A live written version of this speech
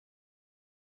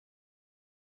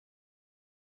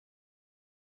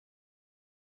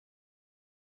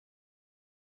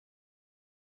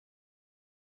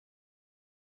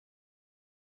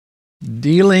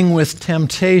Dealing with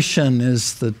Temptation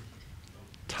is the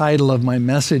title of my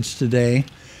message today.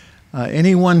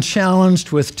 Anyone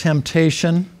challenged with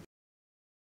temptation?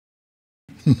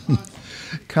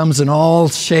 Comes in all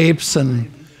shapes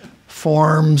and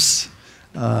forms.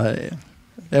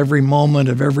 Every moment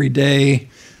of every day,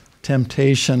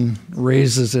 temptation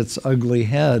raises its ugly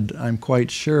head, I'm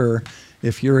quite sure,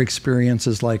 if your experience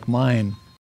is like mine.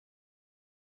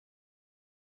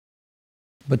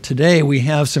 But today we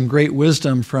have some great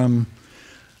wisdom from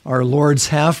our Lord's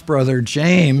half-brother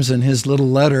James in his little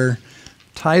letter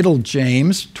titled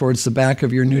James, towards the back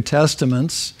of your New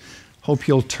Testaments. Hope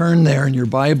you'll turn there in your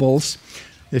Bibles.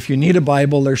 If you need a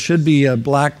Bible, there should be a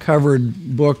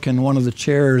black-covered book in one of the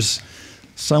chairs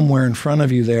somewhere in front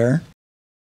of you there.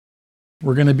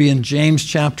 We're going to be in James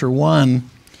chapter 1,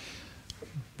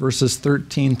 verses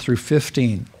 13 through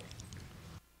 15.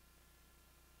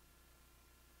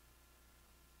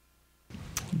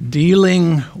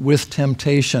 Dealing with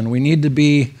temptation. We need to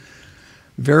be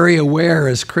very aware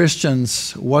as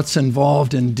Christians what's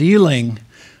involved in dealing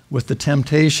with the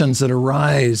temptations that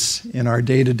arise in our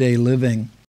day-to-day living.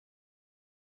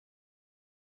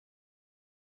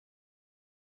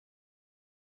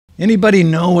 Anybody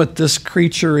know what this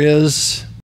creature is?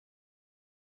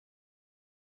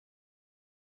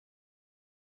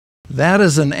 That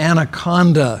is an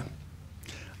anaconda.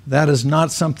 That is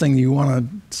not something you want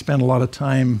to spend a lot of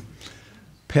time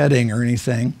petting or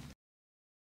anything.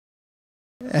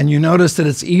 And you notice that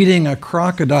it's eating a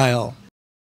crocodile.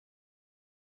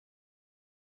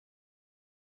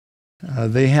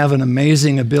 They have an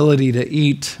amazing ability to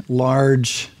eat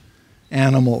large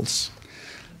animals.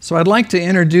 So I'd like to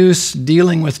introduce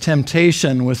dealing with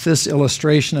temptation with this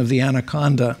illustration of the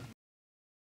anaconda.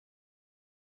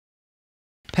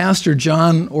 Pastor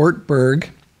John Ortberg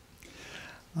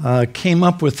came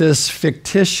up with this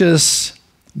fictitious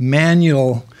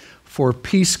manual for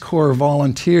Peace Corps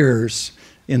volunteers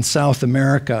in South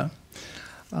America.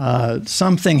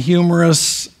 Something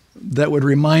humorous that would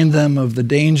remind them of the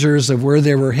dangers of where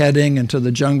they were heading into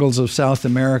the jungles of South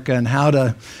America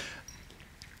and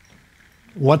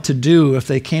what to do if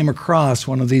they came across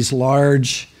one of these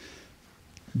large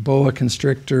boa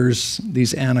constrictors,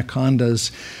 these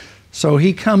anacondas. So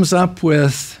he comes up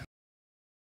with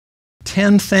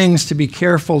 10 things to be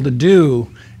careful to do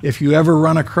if you ever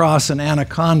run across an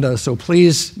anaconda. So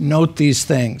please note these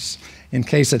things in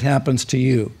case it happens to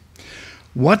you.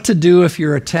 What to do if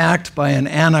you're attacked by an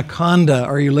anaconda.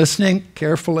 Are you listening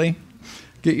carefully?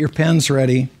 Get your pens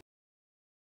ready.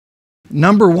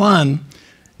 Number 1,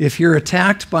 if you're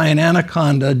attacked by an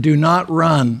anaconda, do not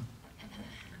run.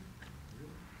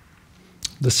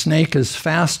 The snake is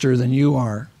faster than you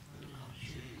are.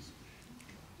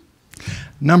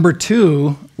 Number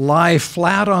 2, lie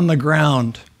flat on the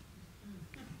ground.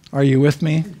 Are you with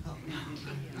me?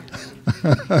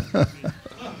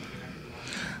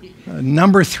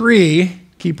 Number 3,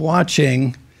 keep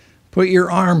watching. Put your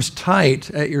arms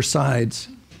tight at your sides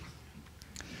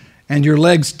and your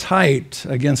legs tight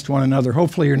against one another.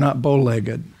 Hopefully you're not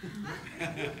bow-legged.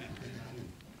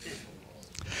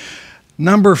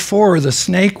 Number 4, the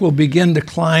snake will begin to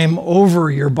climb over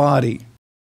your body.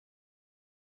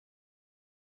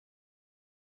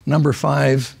 Number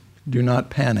 5, do not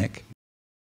panic.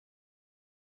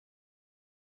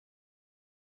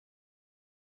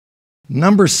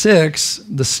 Number 6,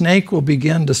 the snake will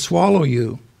begin to swallow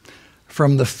you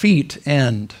from the feet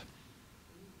end.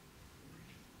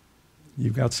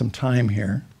 You've got some time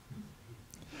here.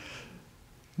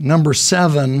 Number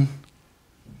 7,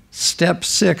 step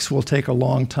 6 will take a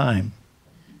long time.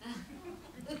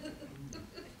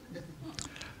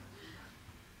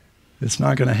 It's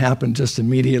not going to happen just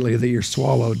immediately that you're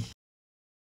swallowed.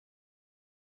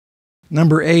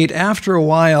 Number 8, after a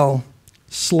while,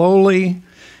 slowly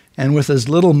and with as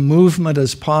little movement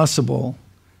as possible,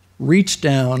 reach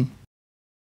down,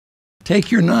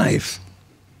 take your knife,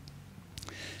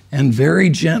 and very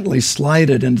gently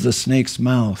slide it into the snake's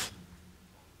mouth.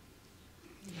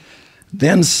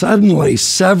 Then suddenly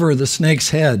sever the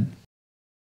snake's head.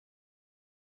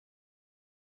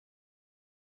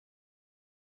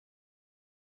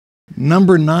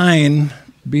 Number 9,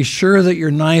 be sure that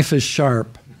your knife is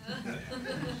sharp.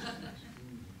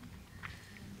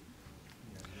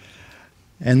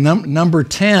 And number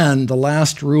 10, the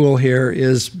last rule here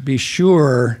is be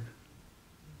sure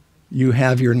you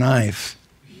have your knife.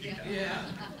 Yeah.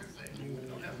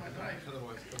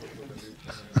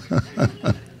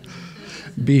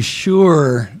 Be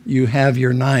sure you have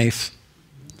your knife.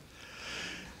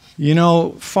 You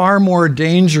know, far more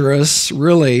dangerous,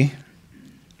 really,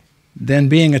 than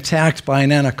being attacked by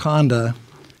an anaconda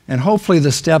And hopefully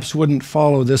the steps wouldn't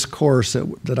follow this course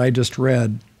that I just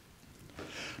read.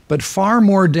 But far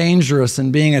more dangerous than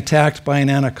being attacked by an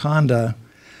anaconda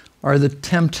are the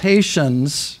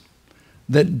temptations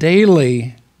that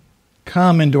daily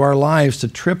come into our lives to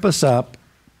trip us up,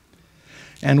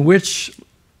 and which,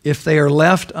 if they are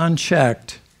left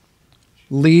unchecked,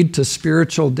 lead to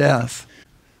spiritual death.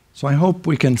 So I hope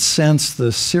we can sense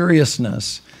the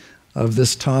seriousness of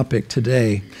this topic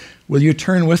today. Will you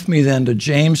turn with me then to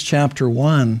James chapter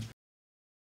 1,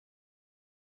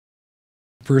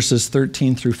 verses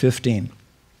 13 through 15.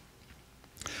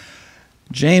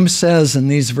 James says in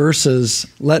these verses,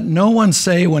 "Let no one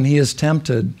say when he is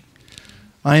tempted,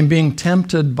 'I am being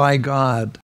tempted by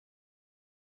God.'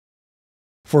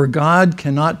 For God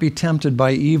cannot be tempted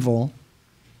by evil,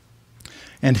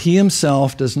 and he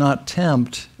himself does not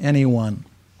tempt anyone."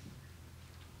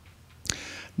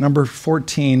 Number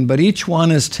 14, "But each one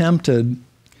is tempted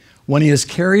when he is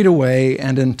carried away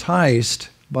and enticed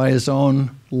by his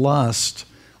own lust,"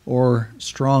 or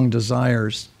strong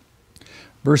desires.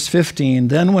 Verse 15,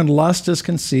 "Then when lust is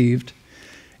conceived,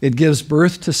 it gives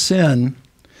birth to sin,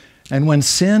 and when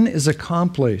sin is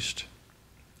accomplished,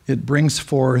 it brings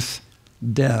forth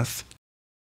death."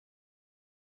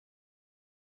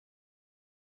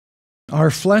 Our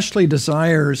fleshly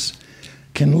desires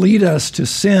can lead us to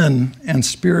sin and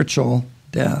spiritual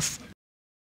death.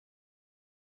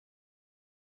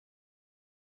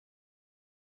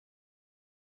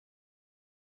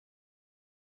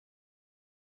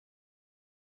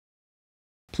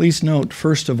 Please note,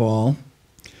 first of all,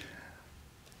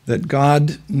 that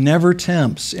God never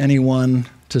tempts anyone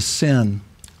to sin.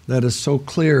 That is so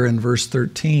clear in verse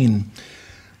 13,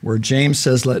 where James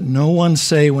says, "Let no one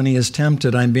say when he is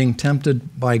tempted, 'I'm being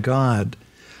tempted by God.'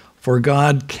 For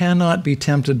God cannot be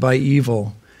tempted by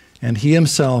evil, and he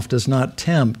himself does not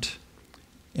tempt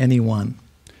anyone."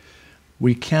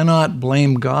 We cannot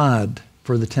blame God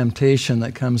for the temptation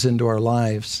that comes into our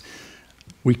lives.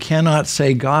 We cannot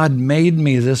say, "God made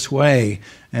me this way,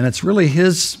 and it's really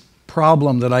his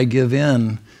problem that I give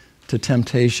in to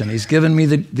temptation. He's given me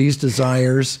these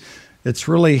desires. It's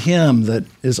really him that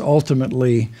is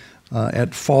ultimately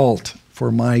at fault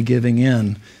for my giving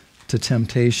in to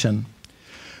temptation."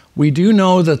 We do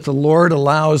know that the Lord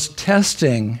allows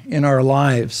testing in our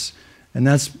lives, and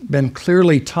that's been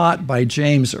clearly taught by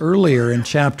James earlier in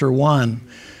chapter 1.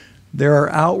 There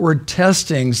are outward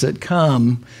testings that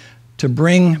come to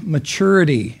bring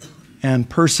maturity and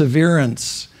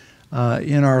perseverance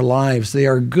in our lives. They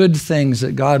are good things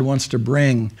that God wants to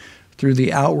bring through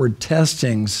the outward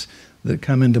testings that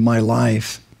come into my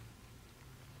life.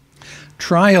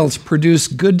 Trials produce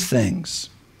good things.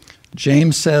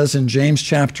 James says in James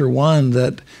chapter 1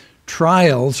 that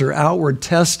trials or outward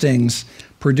testings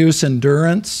produce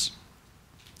endurance.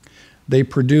 They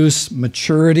produce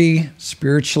maturity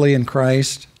spiritually in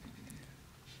Christ.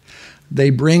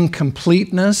 They bring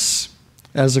completeness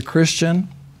as a Christian.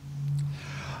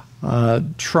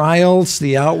 Trials,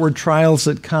 the outward trials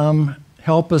that come,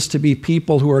 help us to be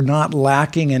people who are not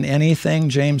lacking in anything,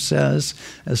 James says,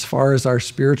 as far as our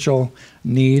spiritual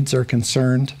needs are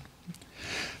concerned.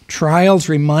 Trials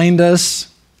remind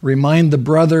the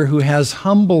brother who has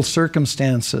humble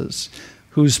circumstances,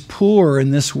 who's poor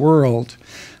in this world,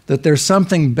 that there's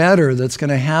something better that's going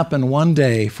to happen one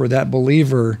day for that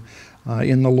believer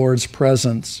in the Lord's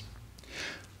presence.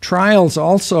 Trials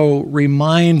also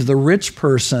remind the rich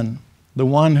person, the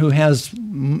one who has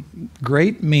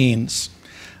great means,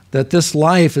 that this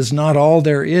life is not all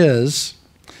there is,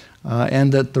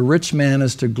 and that the rich man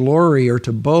is to glory or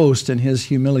to boast in his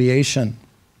humiliation.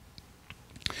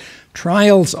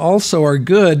 Trials also are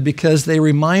good because they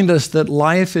remind us that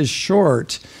life is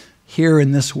short here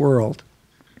in this world.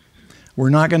 We're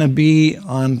not going to be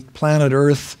on planet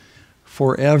Earth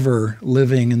forever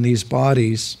living in these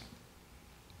bodies.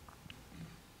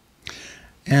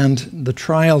 And the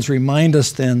trials remind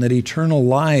us then that eternal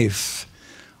life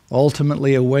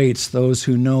ultimately awaits those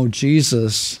who know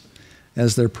Jesus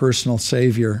as their personal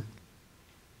Savior.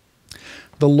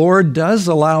 The Lord does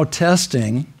allow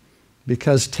testing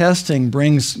because testing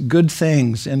brings good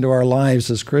things into our lives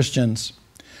as Christians.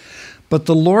 But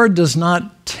the Lord does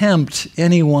not tempt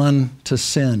anyone to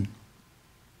sin.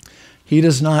 He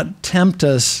does not tempt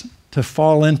us to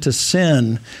fall into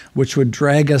sin, which would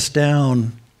drag us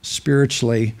down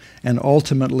spiritually and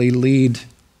ultimately lead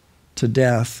to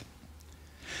death.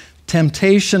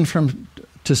 Temptation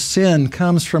to sin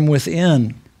comes from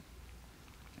within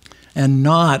and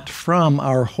not from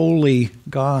our holy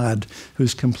God,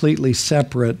 who's completely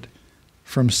separate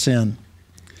from sin.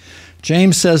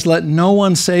 James says, "Let no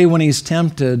one say when he's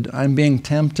tempted, 'I'm being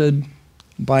tempted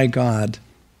by God.'"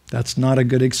 That's not a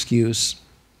good excuse.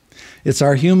 It's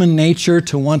our human nature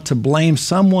to want to blame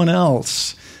someone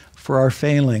else for our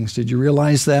failings. Did you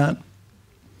realize that?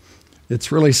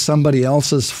 It's really somebody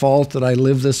else's fault that I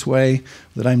live this way,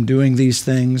 that I'm doing these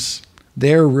things.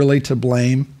 They're really to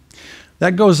blame.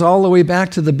 That goes all the way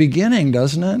back to the beginning,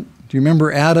 doesn't it? Do you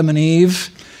remember Adam and Eve?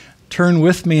 Turn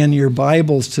with me in your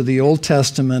Bibles to the Old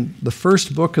Testament, the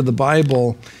first book of the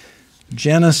Bible,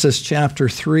 Genesis chapter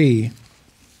 3.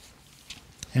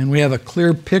 And we have a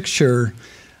clear picture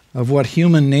of what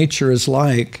human nature is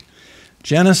like.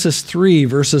 Genesis 3,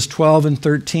 verses 12 and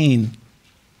 13.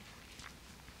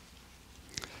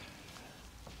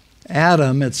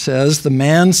 Adam, it says, the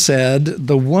man said,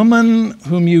 "The woman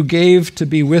whom you gave to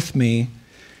be with me,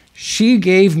 she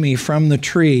gave me from the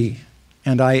tree,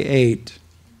 and I ate."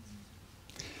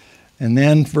 And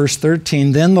then verse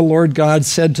 13, "Then the Lord God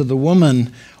said to the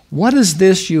woman, 'What is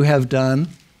this you have done?'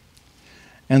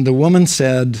 And the woman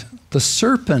said, 'The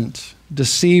serpent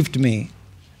deceived me,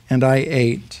 and I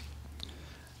ate.'"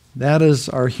 That is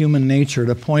our human nature,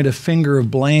 to point a finger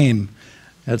of blame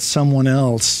at someone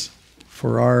else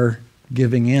for our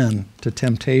giving in to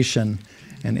temptation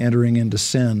and entering into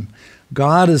sin.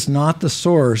 God is not the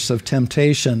source of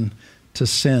temptation to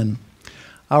sin.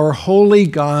 Our holy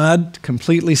God,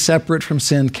 completely separate from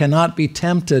sin, cannot be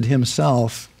tempted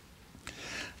himself.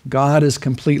 God is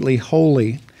completely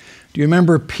holy. Do you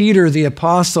remember Peter the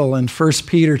apostle in 1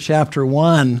 Peter chapter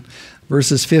 1,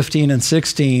 verses 15 and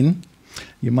 16?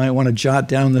 You might want to jot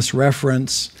down this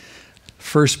reference.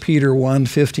 1 Peter 1,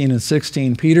 15 and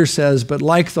 16. Peter says, "But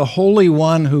like the Holy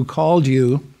One who called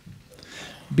you,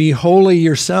 be holy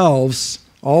yourselves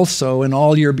also in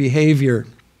all your behavior."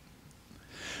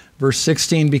 Verse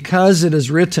 16, "Because it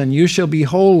is written, you shall be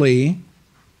holy,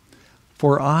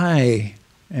 for I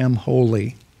am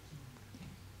holy."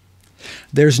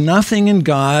 There's nothing in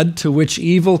God to which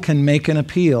evil can make an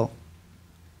appeal.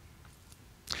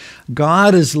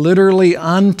 God is literally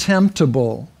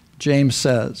untemptable, James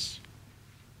says.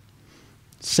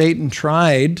 Satan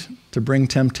tried to bring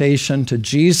temptation to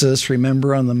Jesus.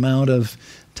 Remember on the Mount of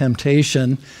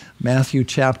Temptation, Matthew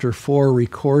chapter 4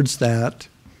 records that.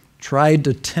 Tried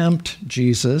to tempt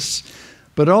Jesus,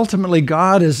 but ultimately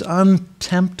God is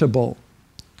untemptable.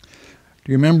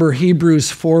 Do you remember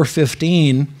Hebrews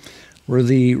 4:15, where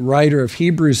the writer of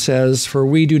Hebrews says, "For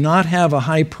we do not have a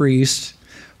high priest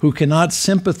who cannot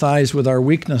sympathize with our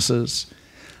weaknesses,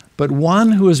 but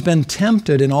one who has been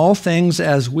tempted in all things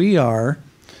as we are,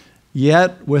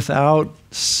 yet without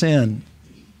sin."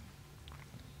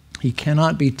 He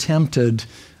cannot be tempted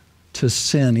to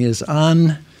sin. He is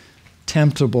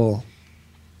untemptable.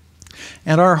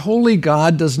 And our holy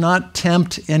God does not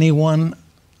tempt anyone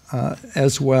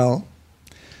as well.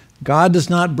 God does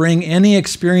not bring any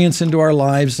experience into our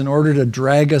lives in order to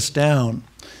drag us down.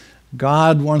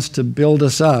 God wants to build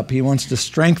us up. He wants to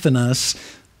strengthen us.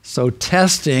 So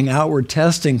testing, outward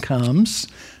testing comes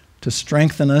to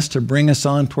strengthen us, to bring us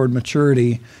on toward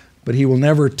maturity, but he will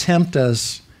never tempt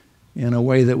us in a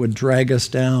way that would drag us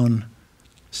down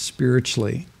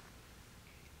spiritually.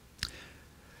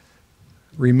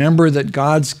 Remember that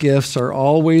God's gifts are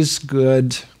always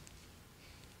good,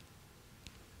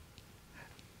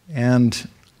 and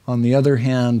on the other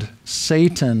hand,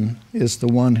 Satan is the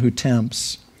one who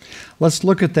tempts. Let's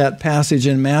look at that passage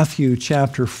in Matthew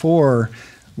chapter 4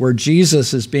 where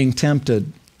Jesus is being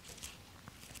tempted.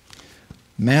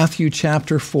 Matthew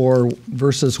chapter 4,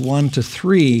 verses 1 to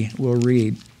 3, we'll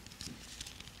read.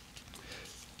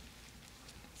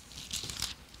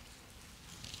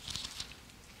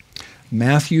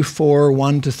 Matthew 4,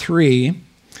 1 to 3.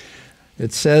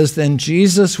 It says, "Then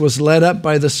Jesus was led up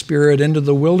by the Spirit into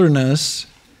the wilderness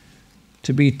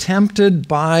to be tempted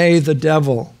by the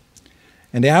devil.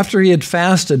 And after he had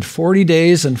fasted 40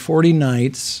 days and 40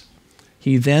 nights,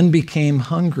 he then became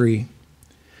hungry.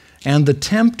 And the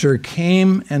tempter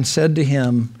came and said to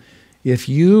him, 'If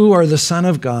you are the Son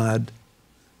of God,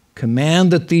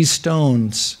 command that these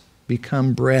stones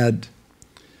become bread.'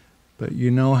 But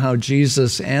you know how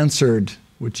Jesus answered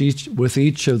with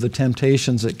each of the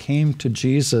temptations that came to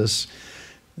Jesus.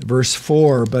 Verse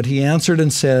 4, "But he answered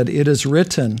and said, 'It is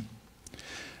written,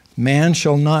 man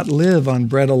shall not live on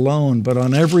bread alone, but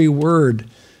on every word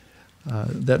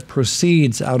that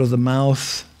proceeds out of the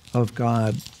mouth of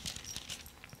God.'"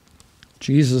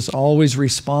 Jesus always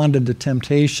responded to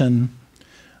temptation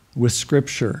with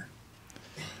Scripture.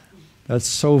 That's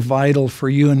so vital for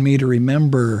you and me to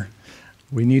remember.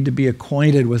 We need to be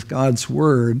acquainted with God's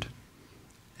Word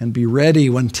and be ready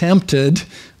when tempted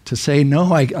to say,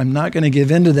 "No, I'm not going to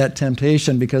give in to that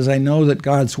temptation because I know that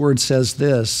God's Word says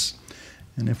this."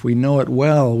 And if we know it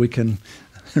well, we can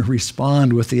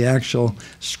respond with the actual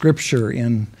scripture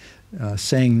in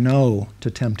saying no to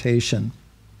temptation.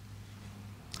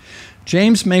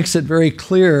 James makes it very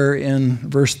clear in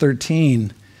verse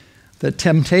 13 that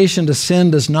temptation to sin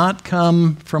does not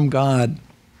come from God.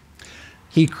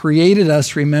 He created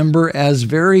us, remember, as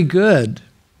very good.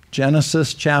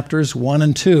 Genesis chapters 1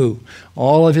 and 2.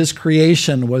 All of his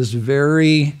creation was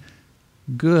very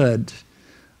good.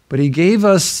 But he gave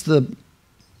us the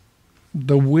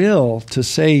will to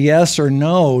say yes or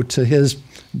no to his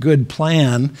good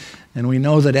plan. And we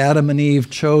know that Adam and Eve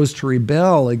chose to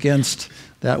rebel against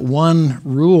that one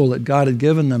rule that God had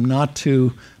given them, not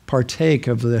to partake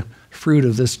of the fruit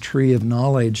of this tree of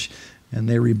knowledge. And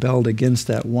they rebelled against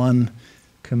that one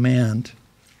command.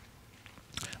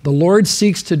 The Lord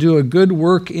seeks to do a good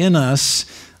work in us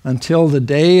until the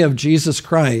day of Jesus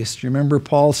Christ. Remember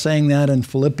Paul saying that in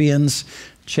Philippians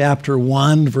chapter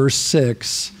 1, verse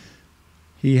 6.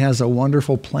 He has a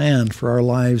wonderful plan for our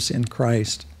lives in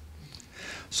Christ.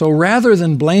 So rather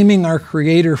than blaming our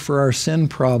Creator for our sin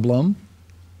problem,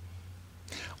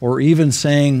 or even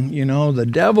saying, the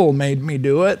devil made me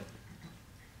do it,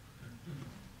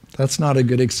 that's not a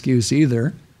good excuse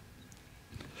either.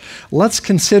 Let's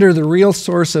consider the real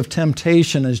source of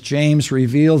temptation as James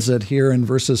reveals it here in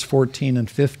verses 14 and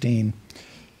 15.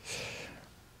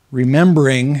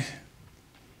 Remembering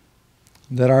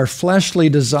that our fleshly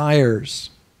desires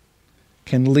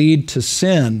can lead to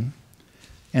sin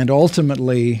and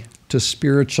ultimately to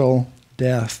spiritual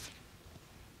death.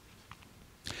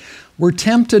 We're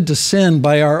tempted to sin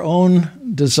by our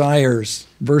own desires.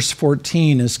 Verse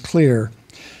 14 is clear.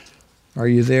 Are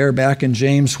you there? Back in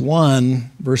James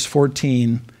 1, verse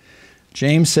 14,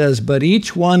 James says, "But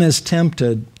each one is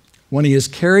tempted when he is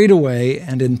carried away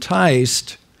and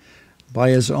enticed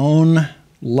by his own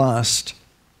lust."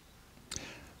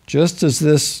 Just as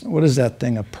this, what is that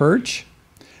thing, a perch?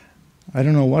 I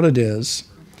don't know what it is.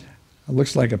 It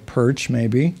looks like a perch,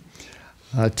 maybe.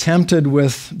 Tempted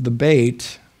with the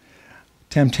bait,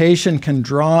 temptation can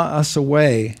draw us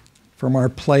away from our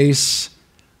place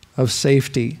of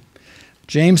safety.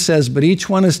 James says, but each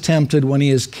one is tempted when he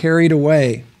is carried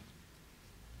away.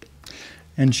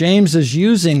 And James is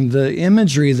using the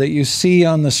imagery that you see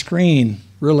on the screen,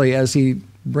 really, as he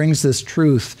brings this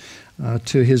truth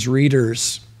to his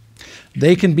readers.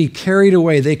 They can be carried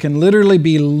away. They can literally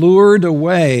be lured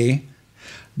away,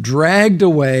 dragged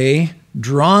away,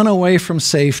 drawn away from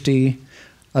safety,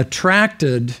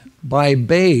 attracted by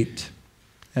bait,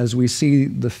 as we see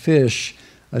the fish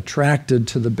attracted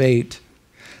to the bait.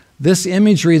 This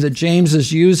imagery that James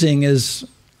is using is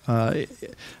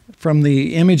from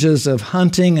the images of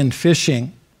hunting and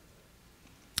fishing.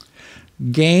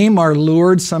 Game are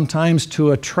lured sometimes to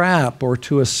a trap or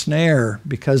to a snare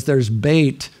because there's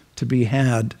bait to be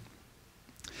had.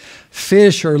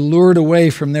 Fish are lured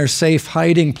away from their safe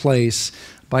hiding place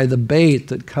by the bait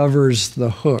that covers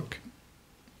the hook.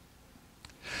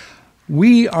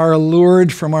 We are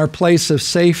lured from our place of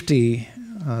safety,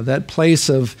 that place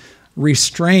of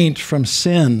restraint from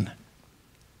sin.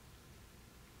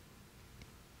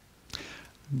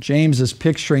 James is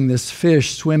picturing this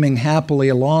fish swimming happily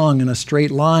along in a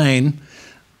straight line,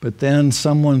 but then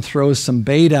someone throws some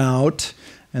bait out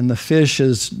and the fish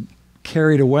is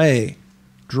carried away,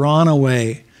 drawn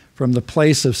away from the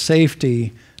place of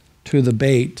safety to the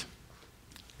bait,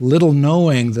 little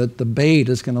knowing that the bait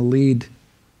is going to lead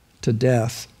to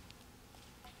death.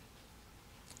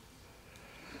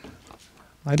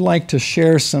 I'd like to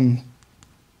share some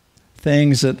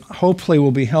things that hopefully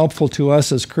will be helpful to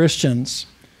us as Christians.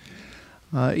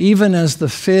 Even as the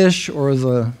fish or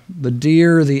the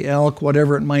deer, the elk,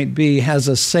 whatever it might be, has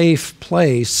a safe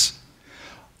place,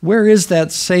 where is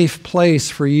that safe place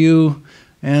for you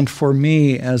and for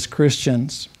me as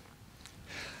Christians?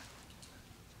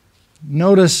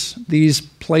 Notice these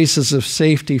places of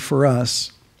safety for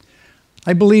us.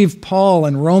 I believe Paul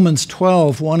in Romans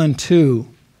 12, 1 and 2,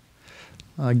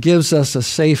 gives us a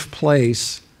safe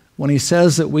place when he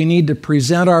says that we need to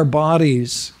present our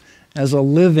bodies as a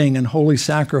living and holy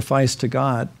sacrifice to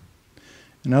God.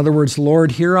 In other words,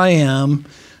 Lord, here I am.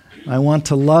 I want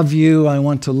to love you. I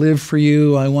want to live for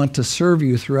you. I want to serve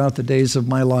you throughout the days of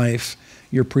my life.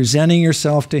 You're presenting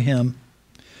yourself to him.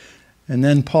 And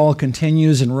then Paul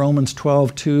continues in Romans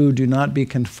 12:2, do not be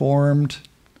conformed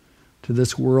to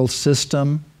this world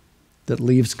system that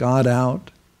leaves God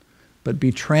out, but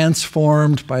be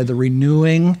transformed by the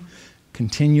renewing,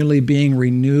 continually being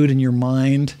renewed in your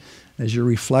mind as you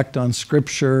reflect on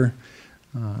Scripture,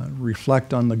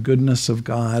 reflect on the goodness of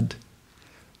God.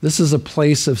 This is a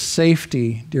place of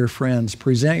safety, dear friends.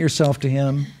 Present yourself to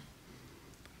him.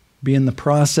 Be in the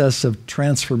process of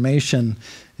transformation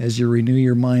as you renew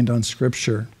your mind on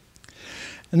Scripture.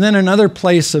 And then another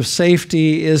place of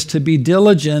safety is to be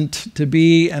diligent, to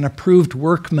be an approved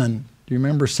workman. Do you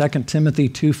remember 2 Timothy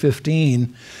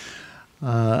 2:15?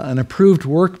 An approved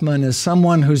workman is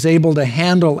someone who's able to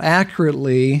handle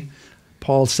accurately,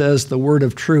 Paul says, the word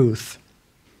of truth.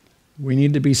 We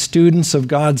need to be students of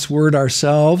God's word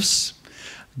ourselves,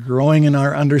 growing in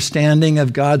our understanding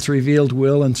of God's revealed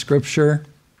will in Scripture.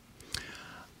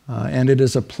 And it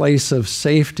is a place of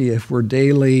safety if we're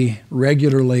daily,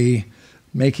 regularly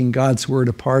making God's word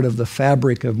a part of the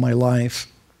fabric of my life.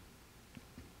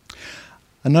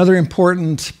 Another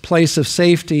important place of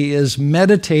safety is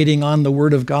meditating on the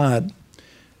word of God.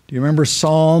 Do you remember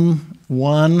Psalm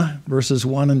 1, verses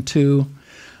 1 and 2,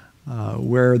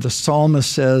 where the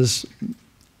psalmist says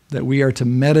that we are to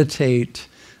meditate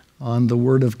on the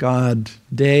word of God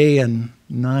day and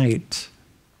night?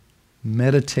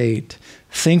 Meditate,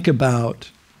 think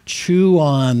about, chew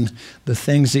on the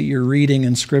things that you're reading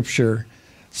in Scripture.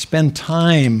 Spend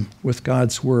time with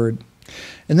God's word.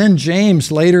 And then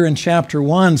James, later in chapter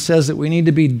 1, says that we need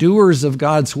to be doers of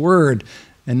God's word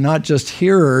and not just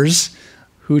hearers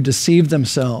who deceive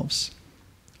themselves.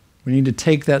 We need to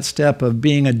take that step of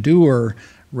being a doer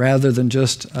rather than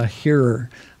just a hearer.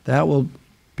 That will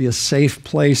be a safe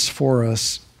place for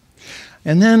us.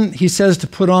 And then he says to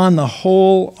put on the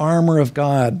whole armor of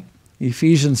God,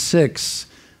 Ephesians 6,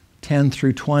 10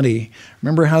 through 20.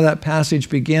 Remember how that passage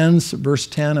begins? Verse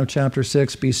 10 of chapter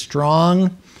 6, be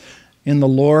strong in the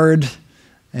Lord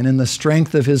and in the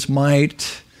strength of his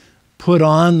might. Put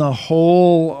on the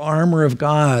whole armor of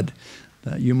God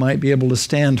that you might be able to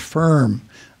stand firm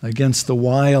against the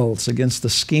wiles, against the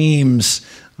schemes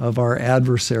of our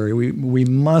adversary. We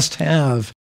must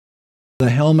have the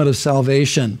helmet of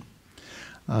salvation,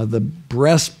 the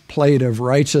breastplate of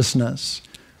righteousness,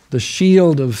 the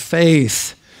shield of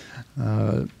faith,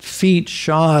 feet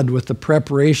shod with the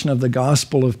preparation of the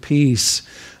gospel of peace.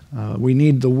 We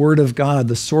need the word of God,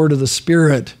 the sword of the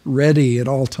Spirit, ready at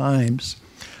all times.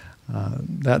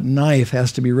 That knife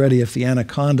has to be ready if the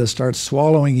anaconda starts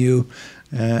swallowing you.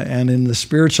 And in the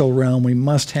spiritual realm, we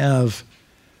must have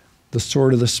the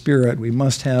sword of the Spirit. We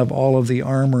must have all of the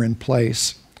armor in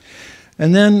place.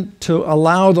 And then to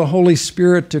allow the Holy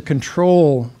Spirit to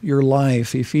control your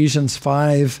life, Ephesians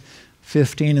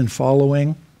 5:15 and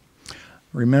following.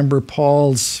 Remember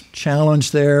Paul's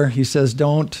challenge there. He says,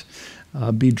 don't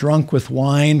be drunk with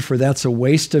wine, for that's a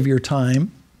waste of your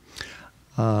time.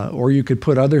 Or you could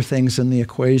put other things in the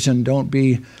equation. Don't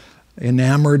be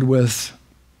enamored with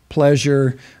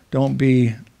pleasure. Don't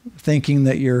be thinking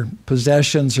that your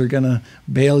possessions are going to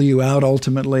bail you out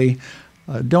ultimately.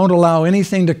 Don't allow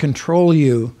anything to control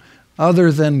you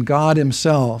other than God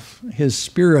himself, his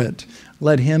Spirit.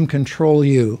 Let him control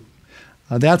you.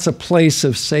 That's a place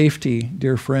of safety,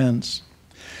 dear friends.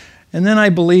 And then I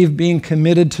believe being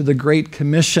committed to the Great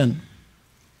Commission.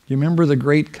 You remember the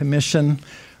Great Commission?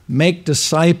 Make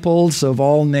disciples of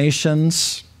all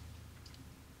nations,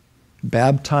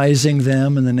 baptizing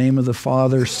them in the name of the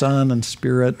Father, Son, and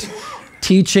Spirit,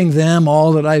 teaching them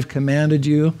all that I've commanded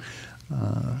you.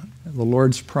 The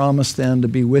Lord's promised then to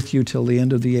be with you till the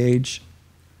end of the age.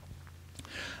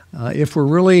 If we're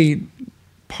really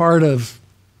part of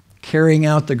carrying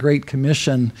out the Great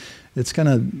Commission, it's going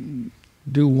to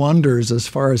do wonders as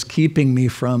far as keeping me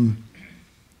from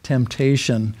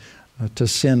temptation to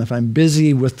sin. If I'm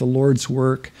busy with the Lord's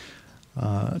work,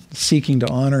 seeking to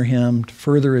honor him, to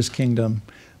further his kingdom,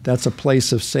 that's a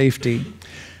place of safety.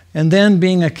 And then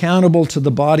being accountable to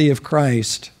the body of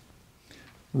Christ.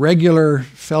 Regular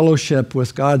fellowship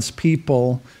with God's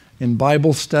people in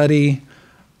Bible study,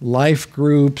 life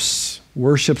groups,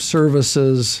 worship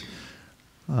services,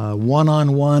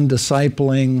 one-on-one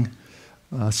discipling,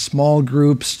 small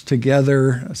groups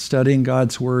together studying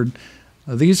God's Word.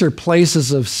 These are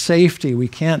places of safety. We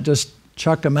can't just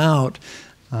chuck them out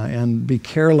and be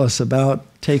careless about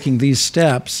taking these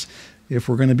steps if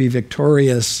we're going to be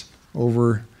victorious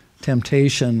over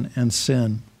temptation and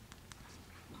sin.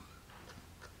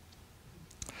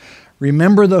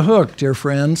 Remember the hook, dear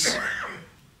friends.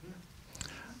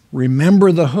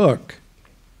 Remember the hook.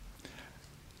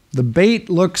 The bait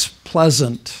looks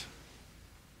pleasant.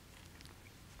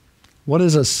 What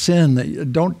is a sin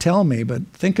that, don't tell me, but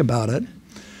think about it.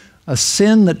 A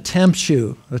sin that tempts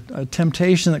you, a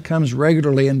temptation that comes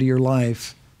regularly into your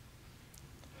life.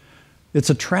 It's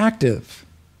attractive,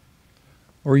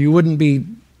 or you wouldn't be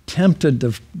tempted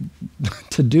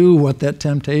to do what that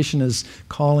temptation is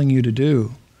calling you to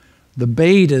do. The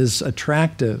bait is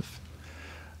attractive,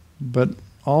 but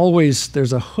always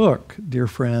there's a hook, dear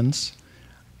friends.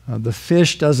 The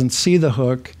fish doesn't see the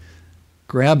hook,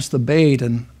 grabs the bait,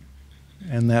 and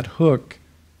that hook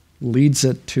leads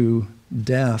it to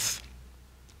death.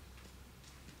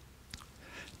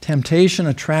 Temptation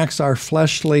attracts our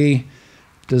fleshly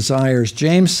desires.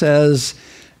 James says,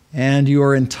 and you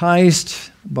are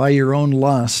enticed by your own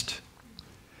lust.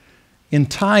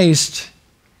 Enticed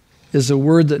is a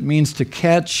word that means to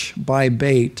catch by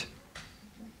bait.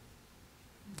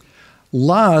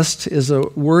 Lust is a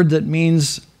word that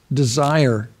means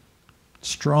desire,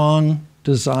 strong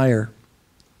desire.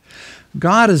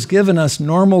 God has given us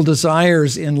normal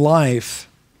desires in life.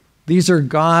 These are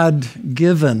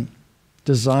God-given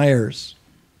desires.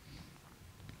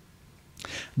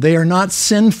 They are not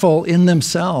sinful in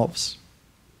themselves.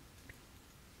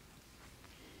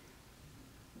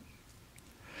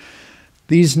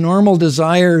 These normal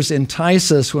desires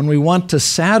entice us when we want to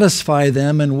satisfy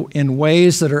them in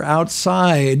ways that are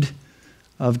outside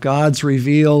of God's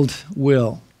revealed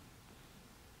will.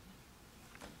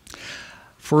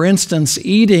 For instance,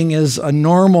 eating is a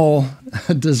normal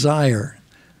desire.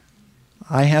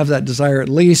 I have that desire at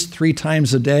least 3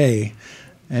 times a day.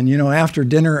 And, after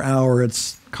dinner hour,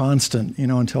 it's constant,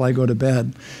 until I go to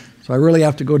bed. So I really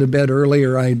have to go to bed early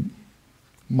or I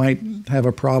might have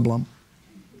a problem.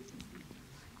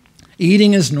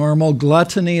 Eating is normal.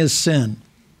 Gluttony is sin.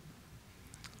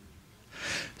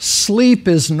 Sleep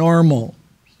is normal.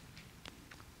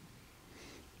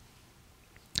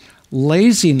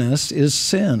 Laziness is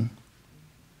sin.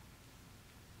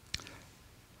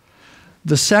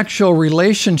 The sexual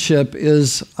relationship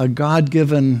is a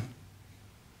God-given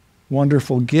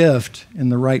wonderful gift in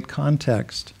the right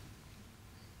context.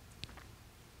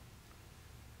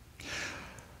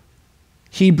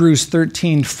 Hebrews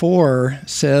 13:4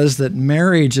 says that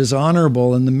marriage is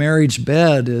honorable and the marriage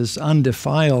bed is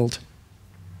undefiled.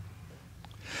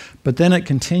 But then it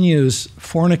continues,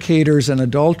 fornicators and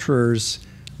adulterers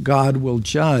God will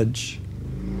judge.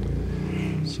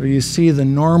 So you see, the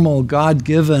normal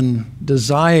God-given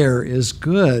desire is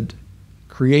good,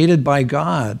 created by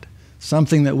God,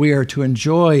 something that we are to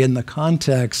enjoy in the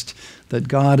context that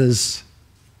God has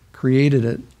created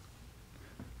it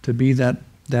to be that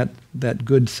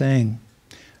good thing.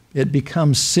 It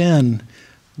becomes sin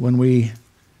when we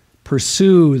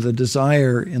pursue the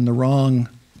desire in the wrong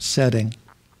setting.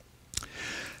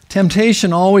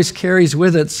 Temptation always carries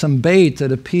with it some bait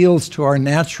that appeals to our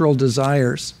natural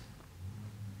desires.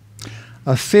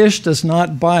 A fish does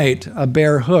not bite a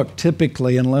bare hook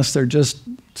typically unless they're just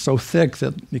so thick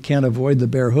that you can't avoid the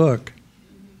bare hook.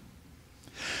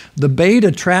 The bait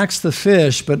attracts the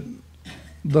fish, but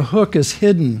the hook is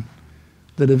hidden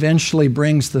that eventually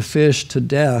brings the fish to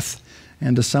death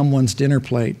and to someone's dinner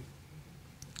plate.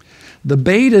 The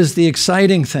bait is the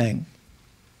exciting thing.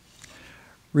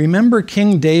 Remember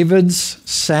King David's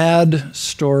sad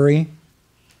story?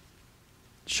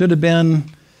 Should have been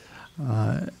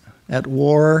at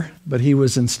war, but he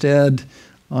was instead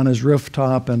on his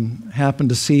rooftop and happened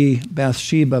to see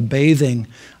Bathsheba bathing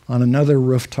on another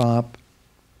rooftop.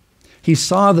 He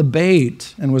saw the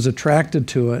bait and was attracted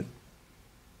to it,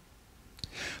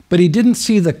 but he didn't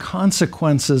see the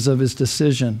consequences of his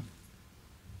decision.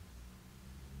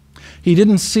 He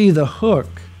didn't see the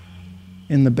hook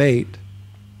in the bait.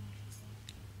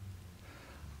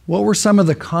 What were some of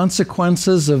the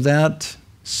consequences of that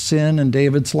sin in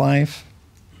David's life?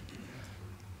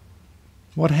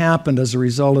 What happened as a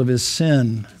result of his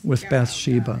sin with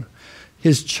Bathsheba?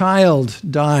 His child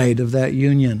died of that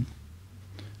union.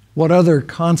 What other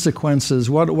consequences,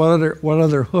 what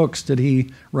other hooks did he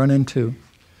run into?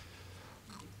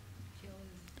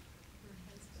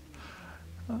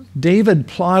 David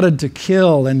plotted to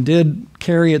kill and did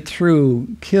carry it through,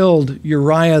 killed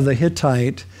Uriah the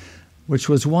Hittite, which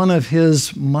was one of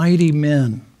his mighty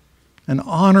men, an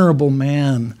honorable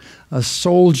man, a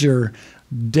soldier,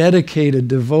 dedicated,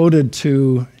 devoted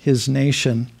to his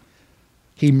nation.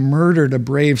 He murdered a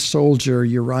brave soldier,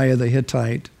 Uriah the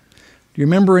Hittite. Do you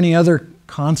remember any other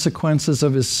consequences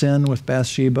of his sin with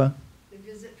Bathsheba? The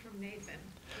visit from Nathan,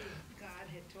 who God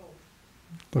had told.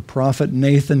 The prophet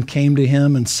Nathan came to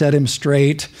him and set him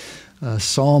straight.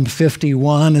 Psalm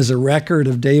 51 is a record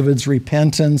of David's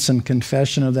repentance and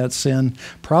confession of that sin,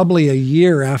 probably a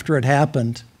year after it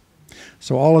happened.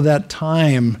 So all of that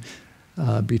time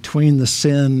between the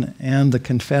sin and the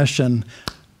confession,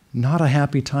 not a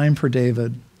happy time for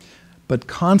David, but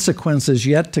consequences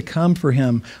yet to come for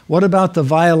him. What about the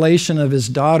violation of his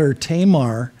daughter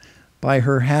Tamar by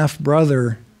her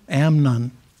half-brother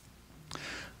Amnon?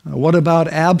 What about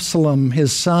Absalom,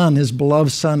 his son, his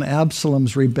beloved son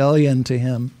Absalom's rebellion to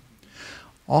him?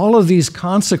 All of these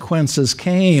consequences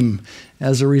came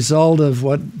as a result of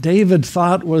what David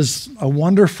thought was a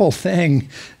wonderful thing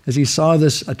as he saw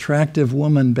this attractive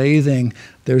woman bathing.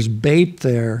 There's bait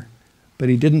there, but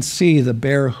he didn't see the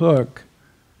bare hook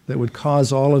that would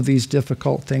cause all of these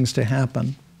difficult things to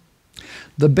happen.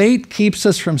 The bait keeps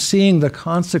us from seeing the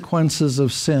consequences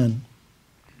of sin.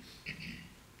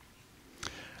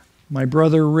 My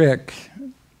brother Rick,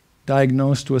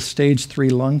 diagnosed with stage 3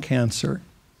 lung cancer,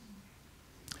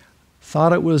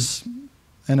 thought it was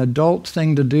an adult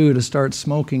thing to do to start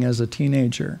smoking as a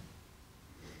teenager.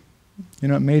 You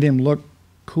know, it made him look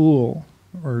cool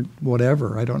or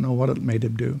whatever. I don't know what it made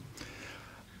him do.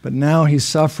 But now he's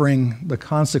suffering the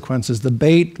consequences. The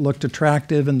bait looked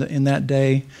attractive in that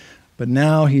day, but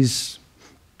now he's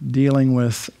dealing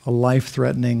with a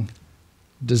life-threatening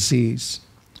disease.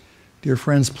 Dear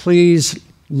friends, please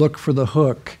look for the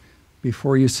hook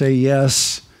before you say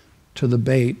yes to the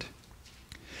bait.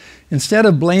 Instead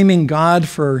of blaming God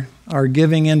for our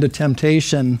giving in to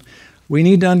temptation, we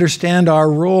need to understand our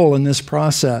role in this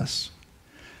process.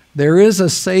 There is a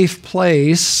safe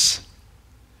place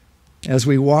as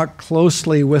we walk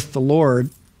closely with the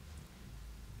Lord,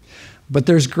 but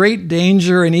there's great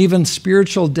danger and even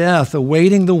spiritual death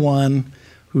awaiting the one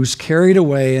who's carried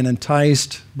away and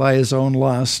enticed by his own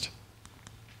lust.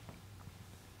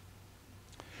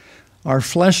 Our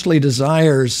fleshly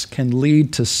desires can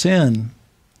lead to sin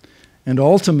and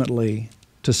ultimately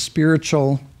to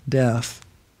spiritual death.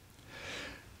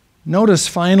 Notice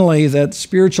finally that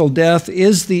spiritual death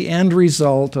is the end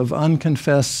result of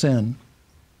unconfessed sin.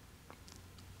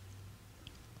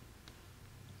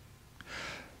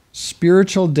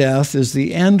 Spiritual death is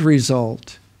the end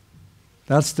result.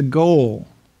 That's the goal.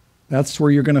 That's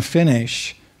where you're going to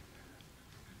finish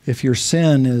if your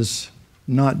sin is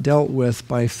not dealt with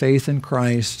by faith in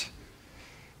Christ.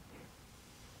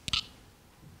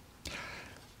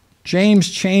 James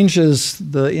changes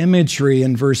the imagery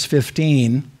in verse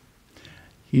 15.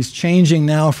 He's changing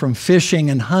now from fishing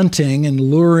and hunting and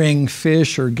luring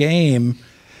fish or game.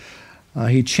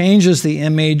 He changes the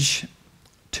image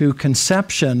to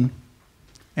conception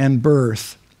and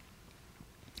birth.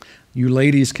 You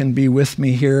ladies can be with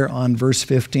me here on verse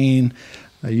 15.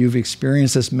 You've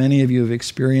experienced this. Many of you have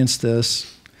experienced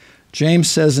this. James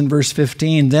says in verse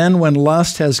 15, "Then when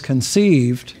lust has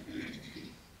conceived,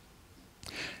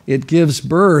 it gives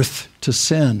birth to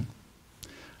sin."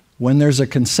 When there's a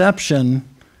conception,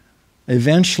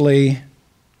 eventually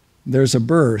there's a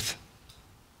birth.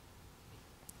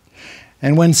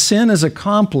 And when sin is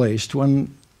accomplished,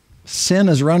 when sin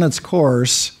has run its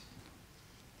course,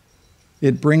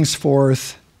 it brings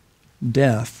forth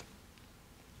death.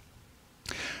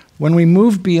 When we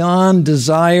move beyond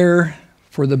desire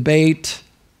for the bait,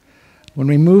 when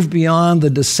we move beyond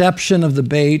the deception of the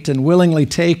bait and willingly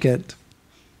take it,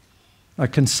 a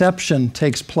conception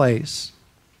takes place.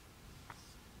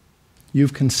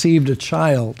 You've conceived a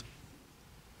child.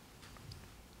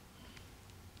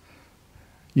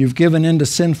 You've given in to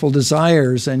sinful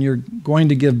desires, and you're going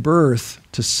to give birth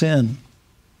to sin.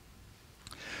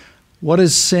 What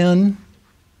is sin?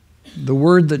 The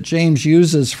word that James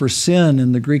uses for sin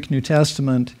in the Greek New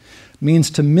Testament means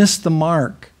to miss the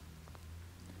mark.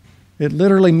 It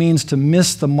literally means to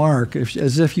miss the mark,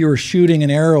 as if you were shooting an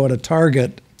arrow at a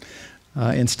target.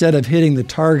 Instead of hitting the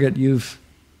target, you've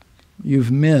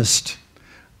missed.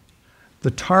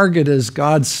 The target is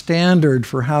God's standard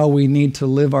for how we need to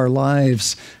live our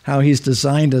lives, how He's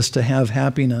designed us to have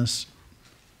happiness.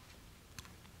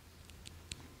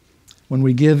 When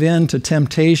we give in to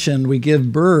temptation, we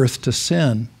give birth to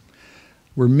sin.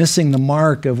 We're missing the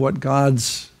mark of what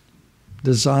God's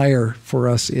desire for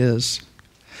us is.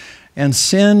 And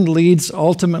sin leads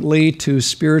ultimately to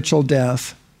spiritual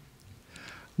death.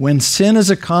 When sin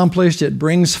is accomplished, it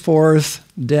brings forth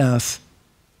death.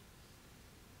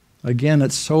 Again,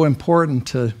 it's so important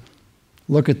to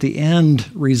look at the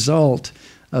end result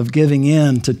of giving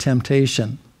in to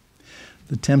temptation.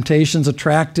 The temptation's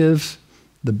attractive.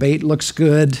 The bait looks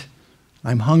good.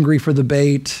 I'm hungry for the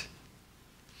bait.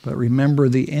 But remember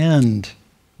the end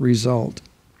result.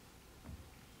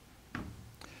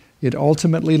 It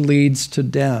ultimately leads to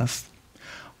death.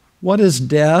 What is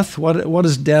death? What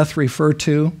does death refer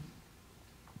to?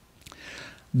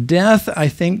 Death, I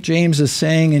think James is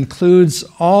saying, includes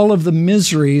all of the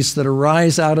miseries that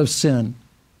arise out of sin.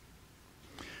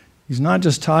 He's not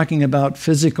just talking about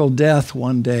physical death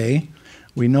one day.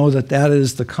 We know that that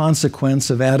is the consequence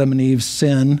of Adam and Eve's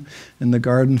sin in the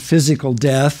garden. Physical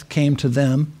death came to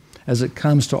them as it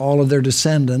comes to all of their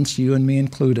descendants, you and me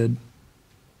included.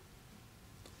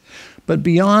 But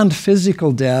beyond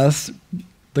physical death,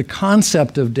 The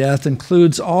concept of death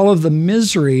includes all of the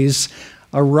miseries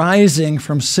arising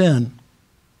from sin.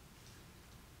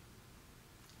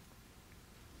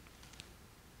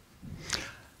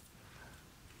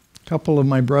 A couple of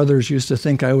my brothers used to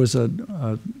think I was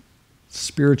a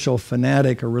spiritual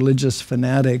fanatic, a religious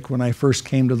fanatic, when I first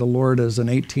came to the Lord as an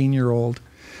 18-year-old,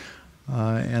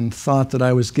 and thought that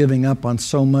I was giving up on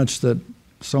so much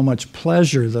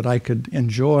pleasure that I could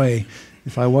enjoy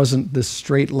if I wasn't this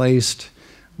straight-laced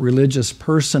religious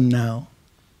person now.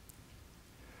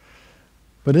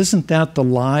 But isn't that the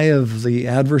lie of the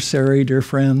adversary, dear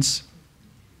friends?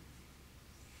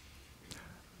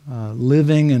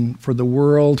 Living for the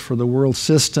world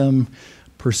system,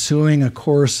 pursuing a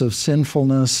course of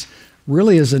sinfulness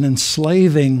really is an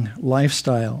enslaving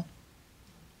lifestyle.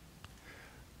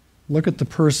 Look at the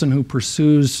person who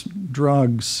pursues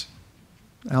drugs,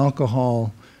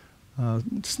 alcohol,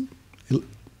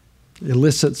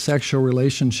 illicit sexual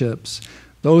relationships.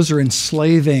 Those are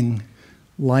enslaving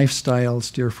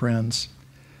lifestyles, dear friends.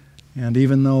 And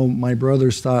even though my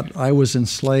brothers thought I was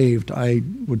enslaved, I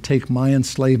would take my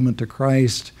enslavement to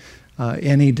Christ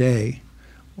any day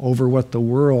over what the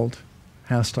world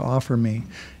has to offer me.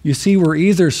 You see, we're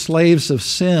either slaves of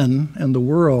sin and the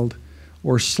world,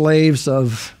 or slaves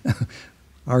of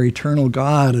our eternal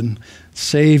God and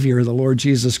Savior, the Lord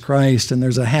Jesus Christ, and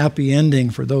there's a happy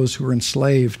ending for those who are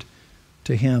enslaved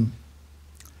to Him.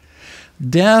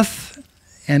 Death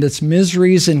and its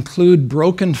miseries include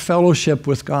broken fellowship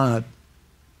with God.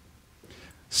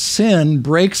 Sin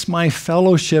breaks my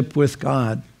fellowship with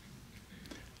God.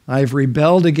 I've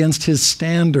rebelled against His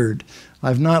standard.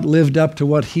 I've not lived up to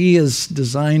what He has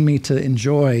designed me to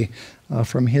enjoy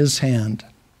from His hand.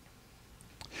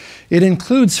 It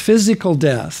includes physical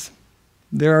death.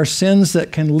 There are sins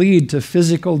that can lead to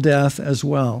physical death as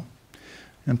well.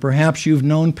 And perhaps you've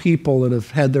known people that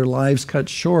have had their lives cut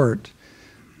short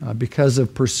because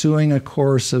of pursuing a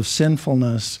course of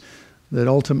sinfulness that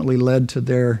ultimately led to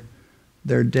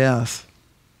their death.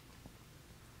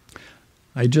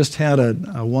 I just had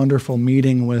a wonderful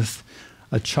meeting with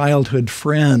a childhood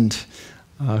friend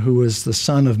who was the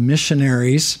son of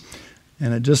missionaries,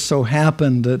 and it just so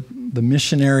happened that the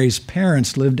missionaries'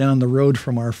 parents lived down the road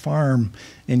from our farm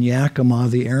in Yakima,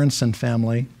 the Aronson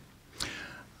family.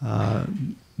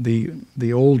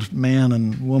 The old man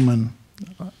and woman,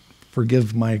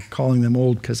 forgive my calling them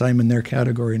old because I'm in their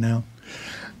category now,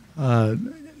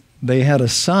 they had a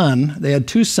son. They had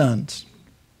two sons.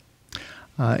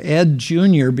 Ed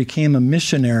Jr. became a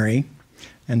missionary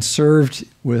and served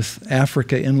with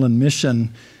Africa Inland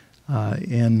Mission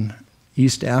in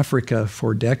East Africa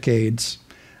for decades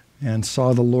and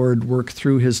saw the Lord work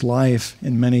through his life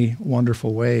in many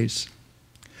wonderful ways.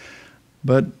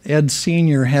 But Ed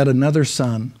Sr. had another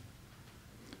son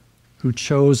who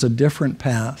chose a different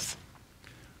path,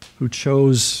 who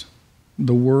chose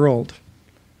the world,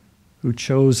 who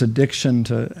chose addiction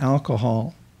to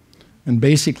alcohol, and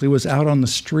basically was out on the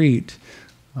street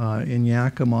in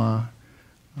Yakima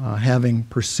having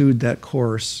pursued that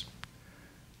course.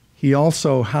 He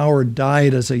also, Howard,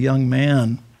 died as a young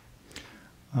man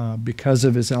because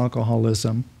of his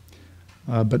alcoholism.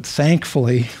 But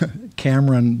thankfully,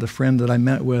 Cameron, the friend that I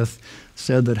met with,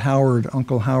 said that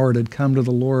Uncle Howard had come to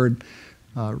the Lord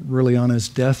really on his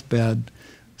deathbed.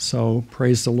 So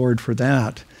praise the Lord for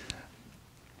that.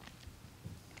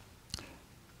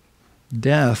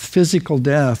 Death, physical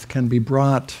death, can be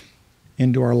brought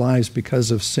into our lives because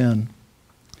of sin.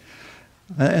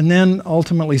 And then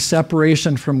ultimately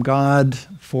separation from God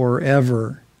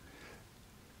forever.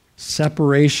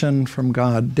 Separation from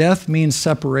God. Death means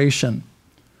separation.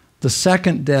 The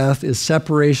second death is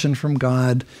separation from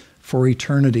God for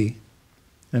eternity,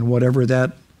 and whatever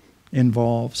that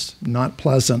involves. Not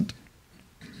pleasant.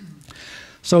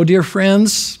 So, dear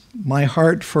friends, my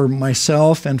heart for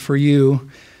myself and for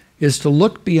you is to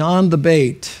look beyond the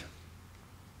bait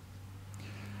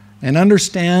and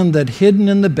understand that hidden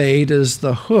in the bait is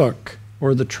the hook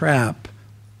or the trap.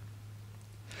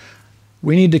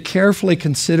 We need to carefully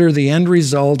consider the end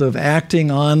result of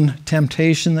acting on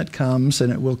temptation that comes,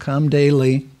 and it will come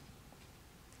daily.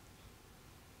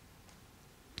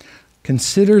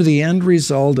 Consider the end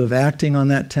result of acting on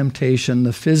that temptation,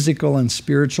 the physical and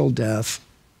spiritual death.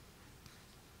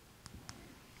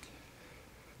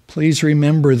 Please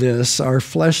remember this: our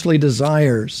fleshly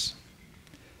desires,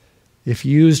 if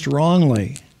used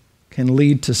wrongly, can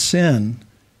lead to sin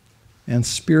and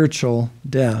spiritual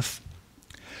death.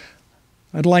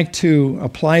 I'd like to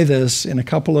apply this in a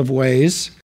couple of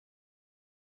ways.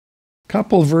 A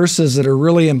couple of verses that are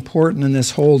really important in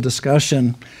this whole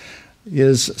discussion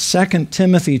is 2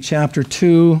 Timothy chapter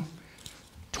 2,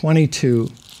 22.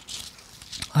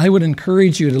 I would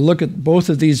encourage you to look at both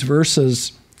of these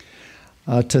verses,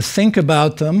 to think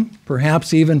about them,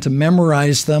 perhaps even to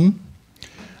memorize them,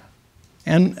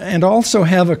 and also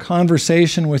have a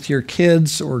conversation with your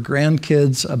kids or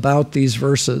grandkids about these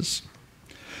verses.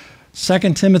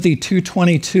 2 Timothy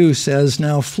 2:22 says,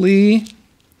 "Now flee,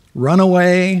 run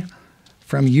away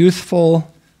from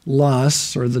youthful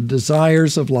lusts," or the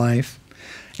desires of life,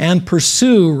 "and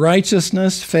pursue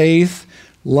righteousness, faith,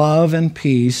 love, and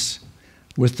peace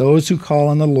with those who call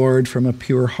on the Lord from a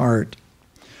pure heart."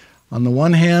 On the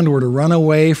one hand, we're to run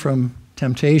away from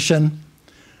temptation.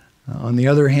 On the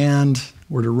other hand,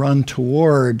 we're to run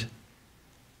toward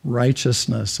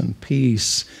righteousness and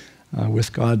peace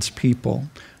with God's people.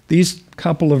 These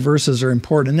couple of verses are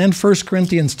important. And then 1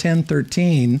 Corinthians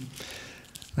 10:13,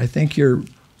 I think you're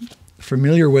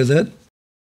familiar with it.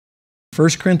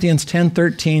 1 Corinthians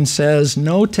 10:13 says,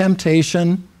 "No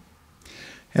temptation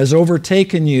has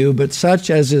overtaken you, but such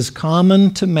as is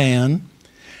common to man,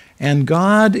 and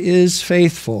God is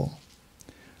faithful,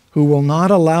 who will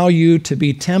not allow you to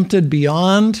be tempted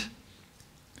beyond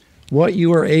what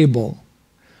you are able,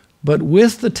 but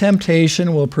with the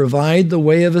temptation will provide the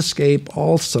way of escape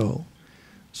also,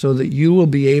 so that you will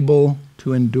be able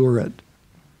to endure it."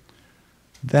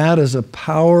 That is a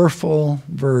powerful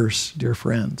verse, dear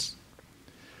friends.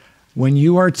 When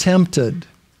you are tempted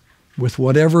with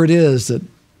whatever it is that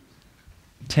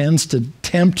tends to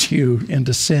tempt you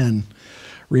into sin,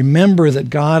 remember that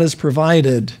God has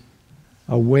provided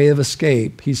a way of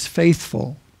escape. He's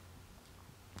faithful.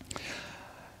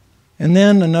 And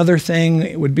then another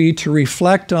thing would be to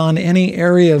reflect on any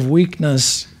area of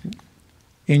weakness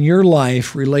in your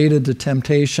life related to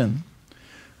temptation.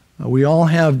 We all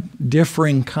have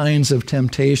differing kinds of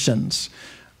temptations.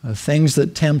 Things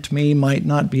that tempt me might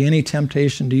not be any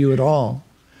temptation to you at all.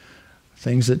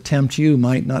 Things that tempt you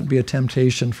might not be a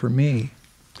temptation for me.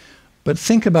 But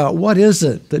think about, what is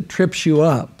it that trips you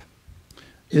up?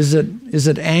 Is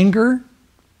it anger?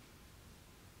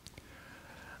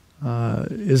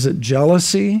 Is it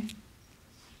jealousy?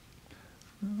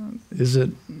 Is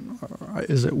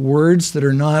it words that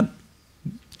are not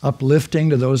uplifting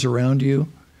to those around you?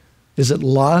 Is it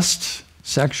lust,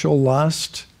 sexual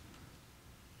lust?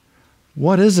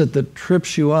 What is it that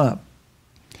trips you up?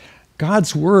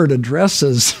 God's Word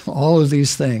addresses all of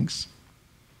these things.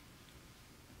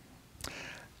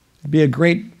 It'd be a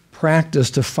great practice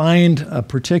to find a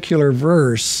particular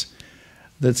verse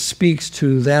that speaks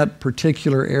to that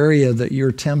particular area that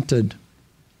you're tempted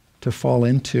to fall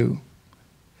into.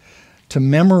 To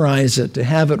memorize it, to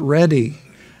have it ready,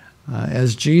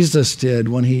 as Jesus did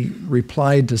when he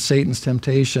replied to Satan's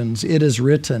temptations. "It is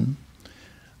written,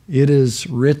 it is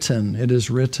written, it is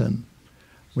written."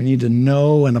 We need to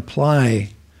know and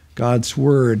apply God's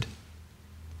Word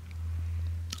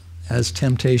as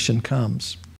temptation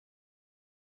comes.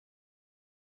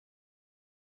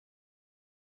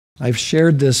 I've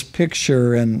shared this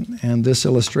picture and this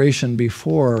illustration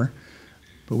before,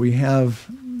 but we have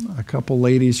a couple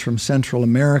ladies from Central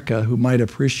America who might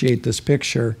appreciate this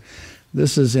picture.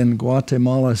 This is in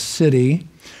Guatemala City.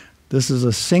 This is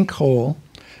a sinkhole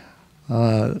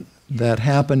that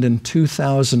happened in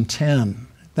 2010.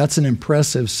 That's an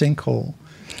impressive sinkhole.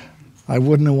 I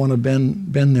wouldn't have wanted to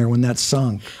been there when that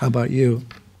sunk. How about you?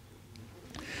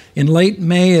 In late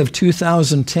May of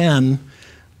 2010,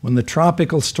 when the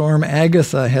tropical storm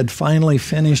Agatha had finally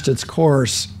finished its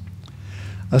course,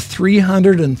 a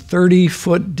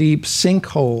 330-foot deep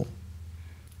sinkhole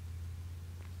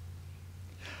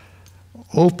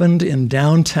opened in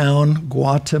downtown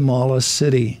Guatemala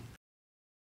City.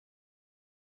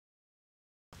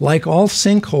 Like all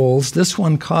sinkholes, this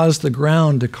one caused the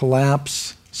ground to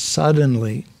collapse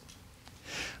suddenly.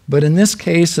 But in this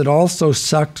case, it also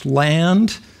sucked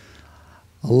land,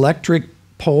 electric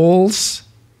poles,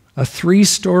 a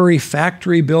 3-story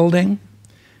factory building,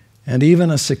 and even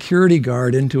a security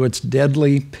guard into its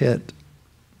deadly pit.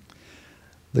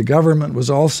 The government was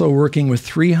also working with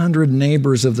 300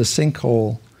 neighbors of the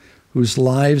sinkhole whose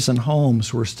lives and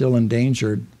homes were still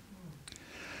endangered.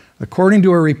 According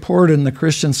to a report in the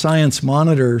Christian Science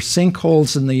Monitor,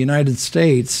 sinkholes in the United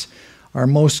States are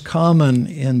most common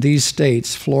in these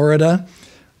states: Florida,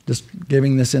 just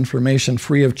giving this information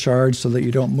free of charge so that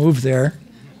you don't move there,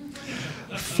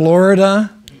 Florida,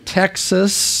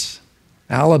 Texas,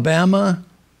 Alabama,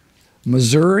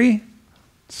 Missouri.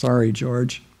 Sorry,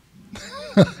 George.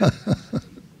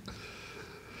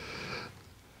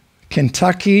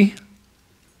 Kentucky,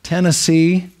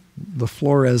 Tennessee. The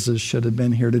Floreses should have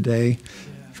been here today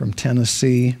from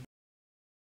Tennessee.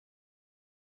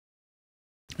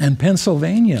 And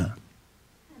Pennsylvania.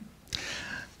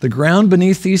 The ground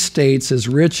beneath these states is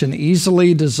rich in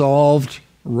easily dissolved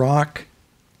rock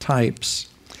types.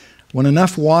 When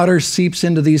enough water seeps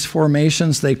into these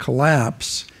formations, they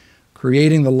collapse,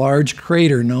 creating the large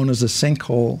crater known as a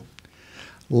sinkhole.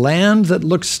 Land that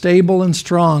looks stable and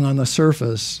strong on the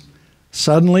surface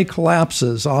suddenly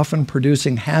collapses, often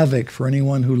producing havoc for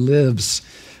anyone who lives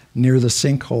near the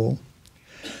sinkhole.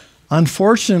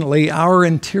 Unfortunately, our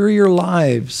interior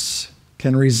lives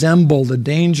can resemble the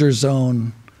danger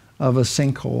zone of a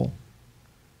sinkhole.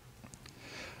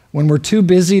 When we're too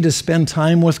busy to spend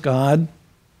time with God,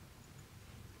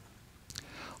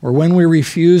 or when we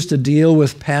refuse to deal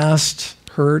with past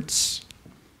hurts,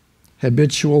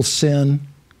 habitual sin,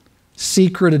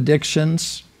 secret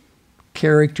addictions,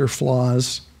 character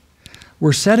flaws,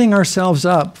 we're setting ourselves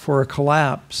up for a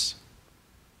collapse.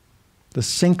 The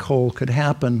sinkhole could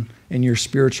happen in your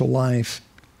spiritual life.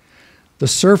 The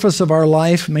surface of our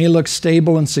life may look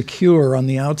stable and secure on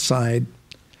the outside,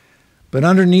 but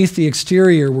underneath the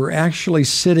exterior, we're actually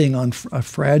sitting on a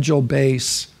fragile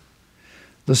base.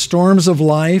 The storms of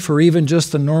life, or even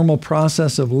just the normal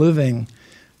process of living,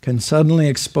 can suddenly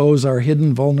expose our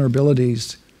hidden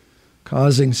vulnerabilities,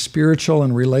 causing spiritual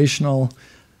and relational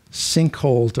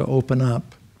sinkhole to open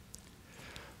up.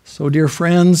 So, dear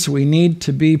friends, we need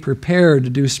to be prepared to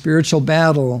do spiritual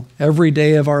battle every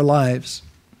day of our lives.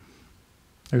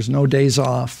 There's no days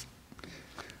off.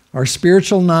 Our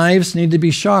spiritual knives need to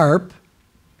be sharp.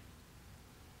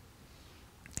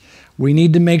 We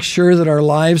need to make sure that our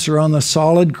lives are on the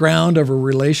solid ground of a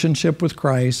relationship with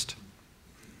Christ,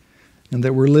 and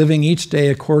that we're living each day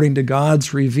according to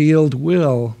God's revealed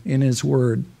will in His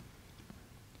Word.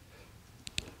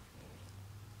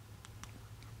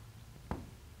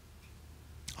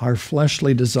 Our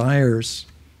fleshly desires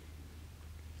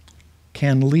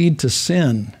can lead to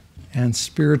sin and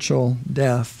spiritual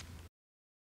death.